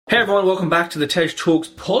Hey everyone, welcome back to the Tej Talks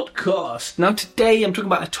podcast. Now today I'm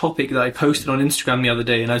talking about a topic that I posted on Instagram the other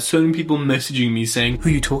day, and I had so many people messaging me saying, who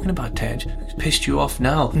are you talking about, Tej? Who's pissed you off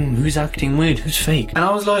now? Who's acting weird? Who's fake? And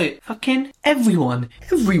I was like, fucking everyone,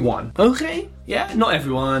 okay? Yeah, not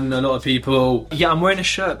everyone, a lot of people. Yeah, I'm wearing a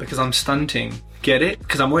shirt because I'm stunting. Get it?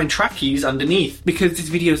 Because I'm wearing trackies underneath. Because this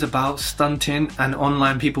video is about stunting and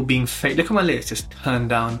online people being fake. Look at my lips just turned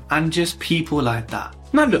down. And just people like that.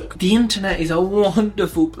 Now look, the internet is a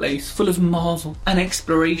wonderful place full of marvel and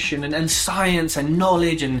exploration and science and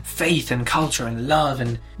knowledge and faith and culture and love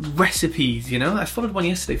and recipes, you know? I followed one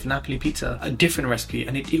yesterday for Napoli pizza, a different recipe,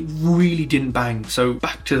 and it really didn't bang. So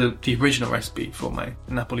back to the original recipe for my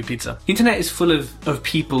Napoli pizza. The internet is full of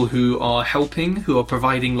people who are helping, who are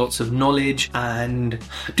providing lots of knowledge and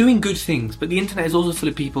doing good things. But the internet is also full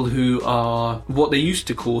of people who are what they used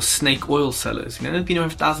to call snake oil sellers. You know, they've been around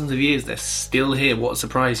for thousands of years, they're still here. What a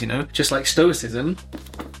surprise, you know? Just like Stoicism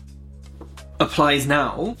applies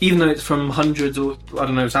now, even though it's from hundreds or, I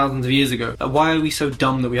don't know, thousands of years ago. Why are we so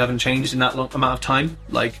dumb that we haven't changed in that long amount of time?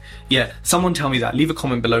 Like, yeah, someone tell me that. Leave a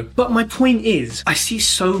comment below. But my point is, I see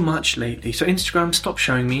so much lately. So Instagram, stop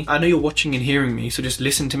showing me. I know you're watching and hearing me, so just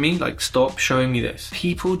listen to me. Like, stop showing me this.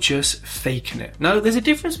 People just faking it. Now, there's a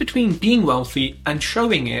difference between being wealthy and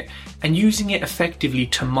showing it and using it effectively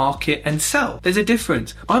to market and sell. There's a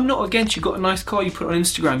difference. I'm not against you got a nice car, you put it on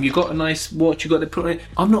Instagram, you got a nice watch, you got to put on it.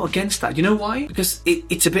 I'm not against that. You know why? Because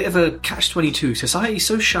it's a bit of a catch-22. Society is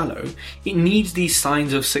so shallow, it needs these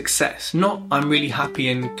signs of success. Not, I'm really happy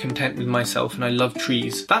and content with myself and I love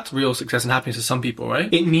trees. That's real success and happiness for some people,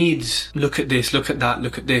 right? It needs, look at this, look at that,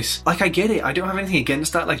 look at this. Like, I get it. I don't have anything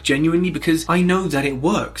against that, like, genuinely, because I know that it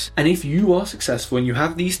works. And if you are successful and you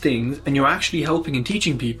have these things and you're actually helping and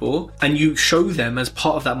teaching people, and you show them as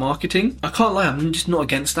part of that marketing, I can't lie, I'm just not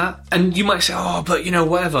against that. And you might say, oh, but you know,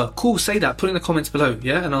 whatever. Cool, say that, put it in the comments below,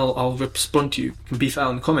 yeah? And I'll respond to you. You can beef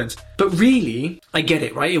out in the comments. But really, I get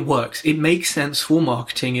it, right? It works. It makes sense for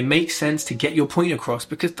marketing. It makes sense to get your point across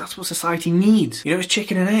because that's what society needs. You know, it's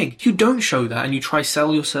chicken and egg. If you don't show that and you try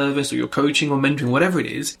sell your service or your coaching or mentoring, whatever it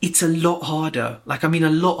is, it's a lot harder. Like, I mean, a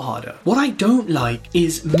lot harder. What I don't like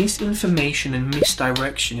is misinformation and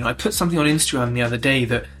misdirection. You know, I put something on Instagram the other day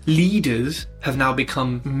that leaders have now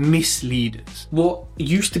become misleaders. What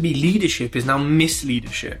used to be leadership is now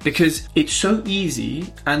misleadership because it's so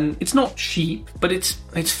easy and it's not cheap, but it's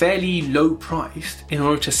fairly low priced in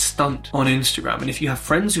order to stunt on Instagram. And if you have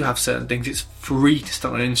friends who have certain things, it's free to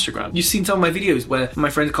stunt on Instagram. You've seen some of my videos where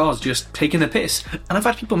my friend's car's just taking a piss. And I've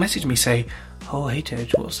had people message me say, oh, hey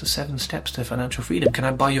Tej, what's the 7 steps to financial freedom? Can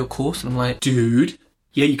I buy your course? And I'm like, dude,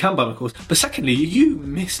 yeah, you can buy my course. But secondly, you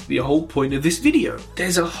missed the whole point of this video.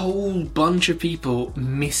 There's a whole bunch of people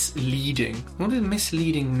misleading. What does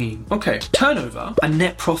misleading mean? Okay, turnover and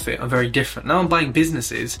net profit are very different. Now I'm buying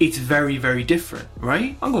businesses, it's very, very different,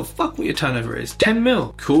 right? I'm gonna fuck what your turnover is. 10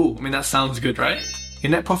 mil, cool. I mean, that sounds good, right?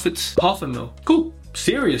 Your net profit's $500,000, cool.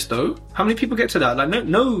 Serious though, how many people get to that? Like,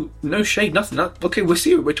 no shade, nothing. Okay, we're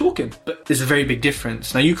serious, we're talking. But there's a very big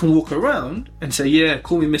difference. Now you can walk around and say, yeah,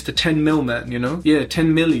 call me Mr. 10 mil man, you know? Yeah,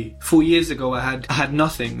 10 milli. 4 years ago I had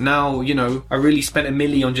nothing. Now, you know, I really spent a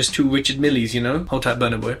milli on just 2 Richard Millies, you know? Hold tight,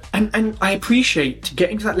 Burner Boy. And I appreciate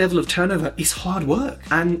getting to that level of turnover is hard work.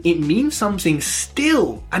 And it means something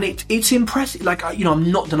still. And it's impressive. Like, you know, I'm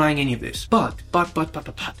not denying any of this. But,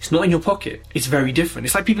 it's not in your pocket. It's very different.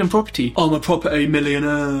 It's like people in property. Oh, I'm a property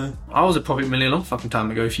millionaire. I was a property millionaire a long fucking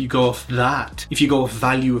time ago if you go off that. If you go off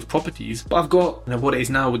value of properties. But I've got, you know, what it is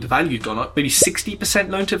now with the value gone up, maybe 60%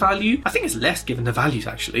 loan to value. I think it's less given the values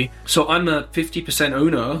actually. So I'm a 50%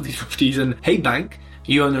 owner of these properties and hey bank,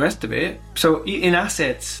 you own the rest of it. So in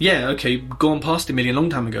assets, yeah, okay, gone past $1 million a long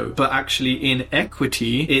time ago. But actually in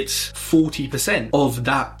equity, it's 40% of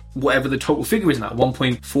that. Whatever the total figure is now,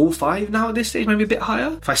 1.45 now at this stage, maybe a bit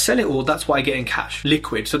higher. If I sell it all, that's what I get in cash,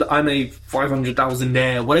 liquid, so that I'm a 500,000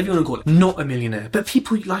 there, whatever you want to call it, not a millionaire. But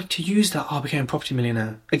people like to use that, oh, I became a property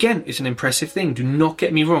millionaire. Again, it's an impressive thing, do not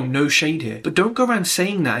get me wrong, no shade here. But don't go around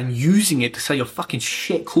saying that and using it to sell your fucking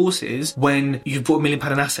shit courses when you've bought £1 million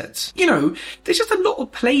in assets. You know, there's just a lot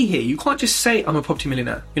of play here. You can't just say, I'm a property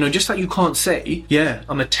millionaire. You know, just like you can't say, yeah,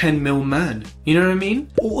 I'm a 10 mil man. You know what I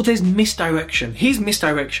mean? Or there's misdirection. Here's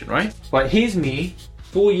misdirection. Right? Like, here's me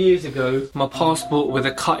 4 years ago, my passport with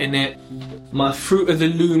a cut in it, my Fruit of the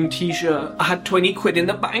Loom t-shirt. I had 20 quid in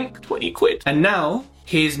the bank, 20 quid. And now,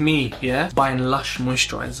 here's me, yeah? Buying Lush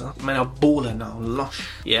moisturiser. Man, I'm a baller now, Lush,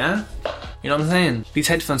 yeah? You know what I'm saying? These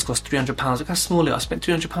headphones cost £300. Look how small it is. I spent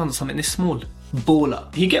 £300 on something this small.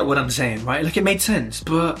 baller. You get what I'm saying, right? Like, it made sense.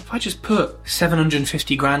 But if I just put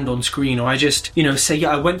 750 grand on screen, or I just, say, yeah,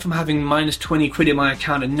 I went from having minus 20 quid in my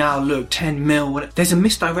account and now look, 10 mil, whatever. There's a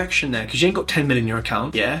misdirection there, because you ain't got 10 mil in your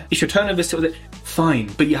account, yeah? If your turnover's still there,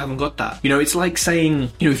 fine, but you haven't got that. It's like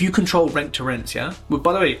saying, if you control rent to rents, yeah? Well,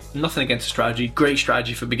 by the way, nothing against the strategy, great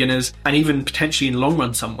strategy for beginners, and even potentially in the long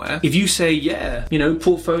run somewhere. If you say, yeah,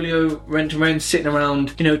 portfolio rent to rent sitting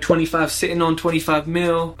around, 25, sitting on 25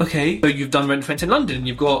 mil, okay, so you've done rent to rent in London and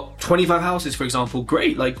you've got 25 houses, for example,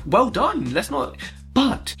 great, like, well done, let's not...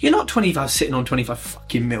 But you're not 25 sitting on 25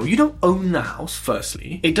 fucking mil. You don't own the house,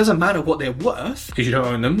 firstly. It doesn't matter what they're worth, because you don't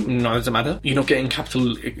own them. No, it doesn't matter. You're not getting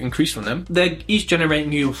capital increase from them. They're each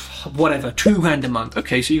generating you, whatever, 2 grand a month.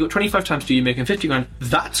 Okay, so you got 25 times 2, you're making 50 grand.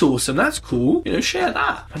 That's awesome. That's cool. Share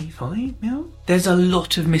that. 25 mil? There's a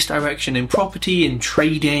lot of misdirection in property, in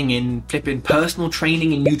trading, in flipping personal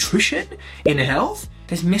training, in nutrition, in health.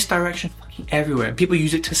 There's misdirection fucking everywhere. People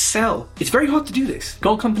use it to sell. It's very hard to do this.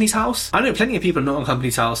 Go on Company's House. I know plenty of people not on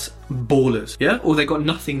Company's House, ballers, yeah? Or they got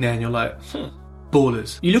nothing there and you're like,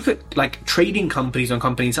 ballers. You look at like trading companies on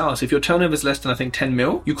Company's House. If your turnover is less than, I think, 10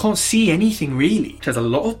 mil, you can't see anything really. There's a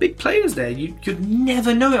lot of big players there. You'd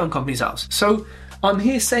never know it on Company's House. So I'm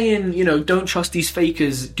here saying, don't trust these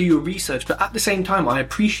fakers, do your research, but at the same time, I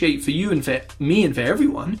appreciate for you and for me and for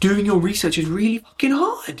everyone, doing your research is really fucking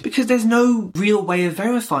hard, because there's no real way of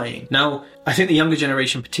verifying. Now, I think the younger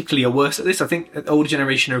generation particularly are worse at this. I think the older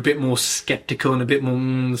generation are a bit more skeptical and a bit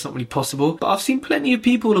more, it's not really possible. But I've seen plenty of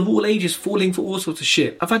people of all ages falling for all sorts of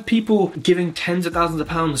shit. I've had people giving tens of thousands of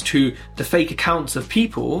pounds to the fake accounts of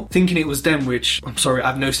people, thinking it was them, which, I'm sorry, I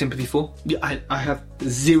have no sympathy for. I have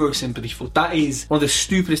zero sympathy for. That is one of the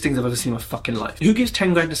stupidest things I've ever seen in my fucking life. Who gives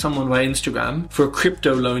 10 grand to someone via Instagram for a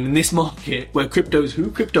crypto loan in this market where crypto's who?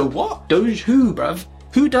 Crypto what? Doge who, bruv?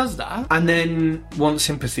 Who does that and then wants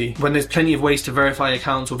sympathy when there's plenty of ways to verify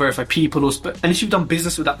accounts or verify people, and if you've done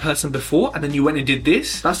business with that person before and then you went and did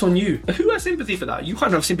this, that's on you. Who has sympathy for that? You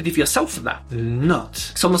can't have sympathy for yourself for that.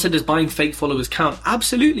 Nuts. Someone said, does buying fake followers count?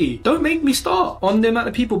 Absolutely. Don't make me start on the amount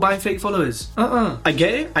of people buying fake followers. I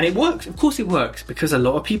get it, and it works. Of course it works, because a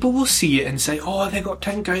lot of people will see it and say, oh, they got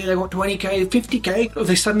 10k, they got 20k, 50k. Oh,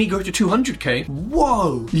 they suddenly go to 200k.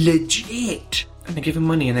 Whoa, legit. And they give them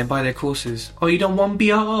money and they buy their courses. Oh, you done one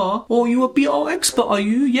BRR? Oh, you a BRR expert, are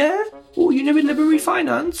you? Yeah? Oh, you never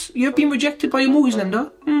refinance? You've been rejected by your mortgage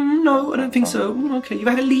lender? No, I don't think so. Okay. You've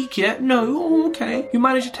had a leak yet? No. Oh, okay. You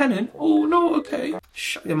manage a tenant? Oh, no, okay.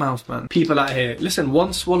 Shut your mouth, man. People out here, listen,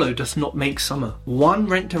 one swallow does not make summer. One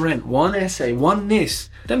rent to rent, one essay, one this.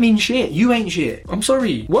 That means shit. You ain't shit. I'm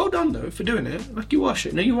sorry. Well done, though, for doing it. Like, you are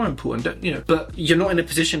shit. No, you are important, but you're not in a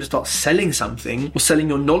position to start selling something or selling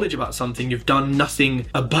your knowledge about something you've done nothing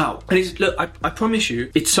about. And look, I promise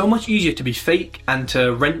you, it's so much easier to be fake and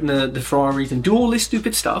to rent the Ferraris and do all this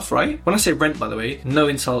stupid stuff, right? When I say rent, by the way, no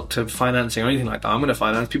insult to financing or anything like that. I'm going to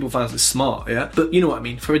finance. People finance is smart, yeah? But you know what I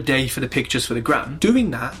mean? For a day, for the pictures, for the gram.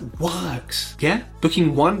 Doing that works, yeah?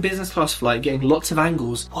 Booking one business class flight, getting lots of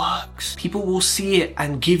angles, works. People will see it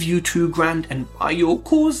and give you 2 grand and buy your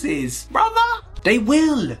courses. Brother! They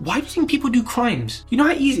will. Why do you think people do crimes? You know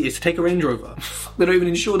how easy it is to take a Range Rover? They don't even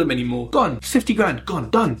insure them anymore. Gone. 50 grand. Gone.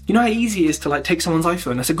 Done. You know how easy it is to take someone's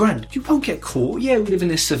iPhone? That's £1,000. You won't get caught. Yeah, we live in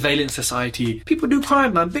this surveillance society. People do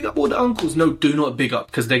crime, man. Big up all the uncles. No, do not big up,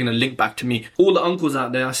 because they're going to link back to me. All the uncles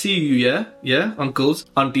out there, I see you, yeah? Yeah? Uncles,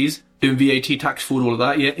 aunties. Doing VAT, tax fraud, all of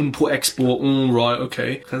that, yeah? Import, export, right,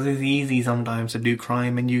 okay. Because it's easy sometimes to do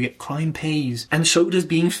crime and you get crime pays. And so does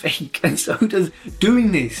being fake, and so does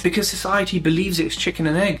doing this. Because society believes it's chicken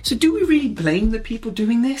and egg. So do we really blame the people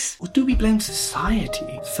doing this? Or do we blame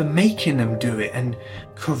society for making them do it and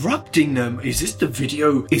corrupting them? Is the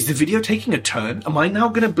video taking a turn? Am I now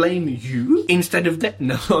going to blame you instead of them?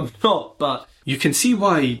 No, I'm not, but you can see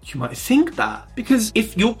why you might think that. Because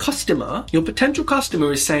if your potential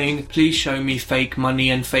customer is saying, please show me fake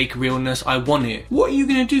money and fake realness, I want it. What are you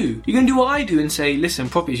going to do? You're going to do what I do and say, listen,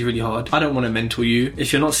 property is really hard. I don't want to mentor you.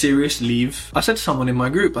 If you're not serious, leave. I said to someone in my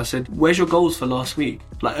group, I said, where's your goals for last week?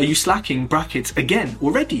 Are you slacking brackets again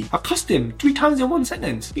already? I cussed him 3 times in one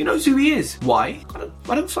sentence. He knows who he is. Why?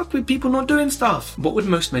 I don't fuck with people not doing stuff. What would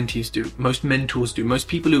most mentees do? Most mentors do? Most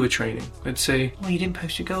people who are training? They'd say, oh, you didn't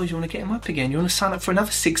post your goals. You want to get them up again. You want to sign up for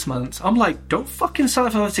another 6 months. I'm like, don't fucking sign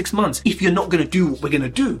up for another 6 months if you're not going to do what we're going to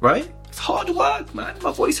do, right? It's hard work, man.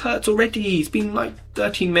 My voice hurts already. It's been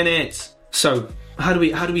 13 minutes. So, how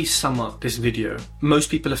do we sum up this video? Most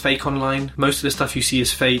people are fake online. Most of the stuff you see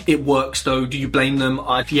is fake. It works though. Do you blame them?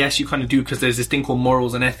 Yes, you kind of do, because there's this thing called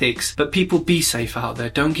morals and ethics. But people, be safe out there.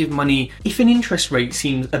 Don't give money. If an interest rate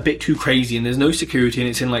seems a bit too crazy and there's no security and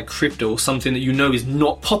it's in like crypto or something that you know is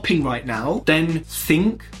not popping right now, then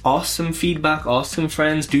think, ask some feedback, ask some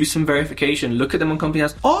friends, do some verification, look at them on Company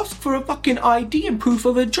House, ask for a fucking ID and proof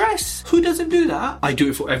of address. Who doesn't do that? I do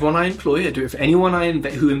it for everyone I employ. I do it for anyone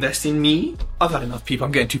who invests in me. I've had enough people.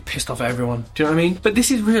 I'm getting too pissed off at everyone. Do you know what I mean? But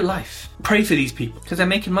this is real life. Pray for these people, because they're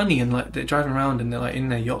making money and like they're driving around and they're like in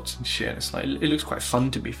their yachts and shit. It's like, it looks quite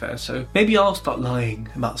fun, to be fair. So maybe I'll start lying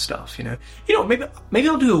about stuff, you know. Maybe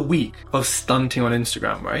I'll do a week of stunting on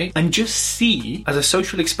Instagram, right? And just see, as a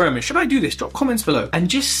social experiment, should I do this? Drop comments below and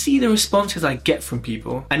just see the responses I get from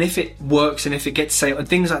people. And if it works and if it gets sale and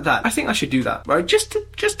things like that, I think I should do that, right? Just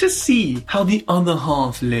to see how the other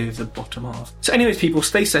half lives, the bottom half. So anyways, people,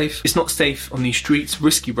 stay safe. It's not safe on these streets,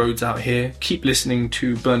 risky roads out here. Keep listening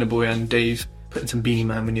to Burna Boy and Dave. Put in some Beanie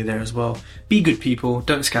Man when you're there as well. Be good people.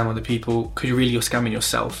 Don't scam other people, because you're scamming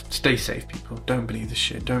yourself. Stay safe, people. Don't believe this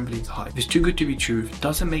shit. Don't believe the hype. It's too good to be true. It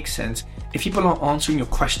doesn't make sense. If people aren't answering your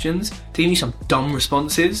questions, they give you some dumb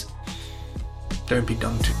responses. Don't be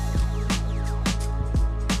dumb too.